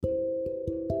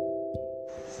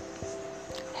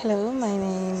Hello, my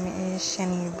name is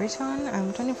Shani Britton.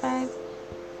 I'm 25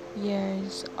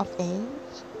 years of age.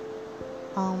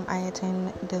 I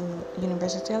attend the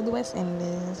University of the West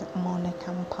Indies Mona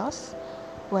campus,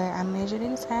 where I'm majored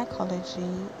in psychology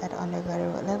at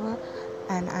undergraduate level,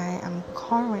 and I am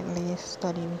currently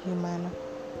studying human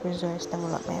resource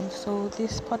development. So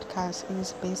this podcast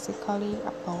is basically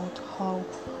about how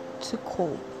to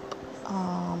cope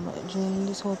during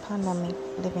this whole pandemic,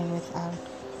 living with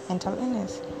mental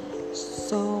illness.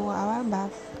 So a while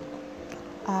back,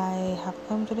 I have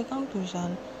come to the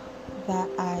conclusion that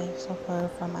I suffer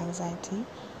from anxiety,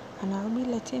 and I'll be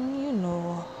letting you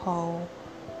know how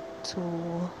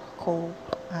to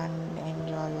cope and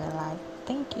enjoy your life.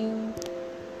 Thank you.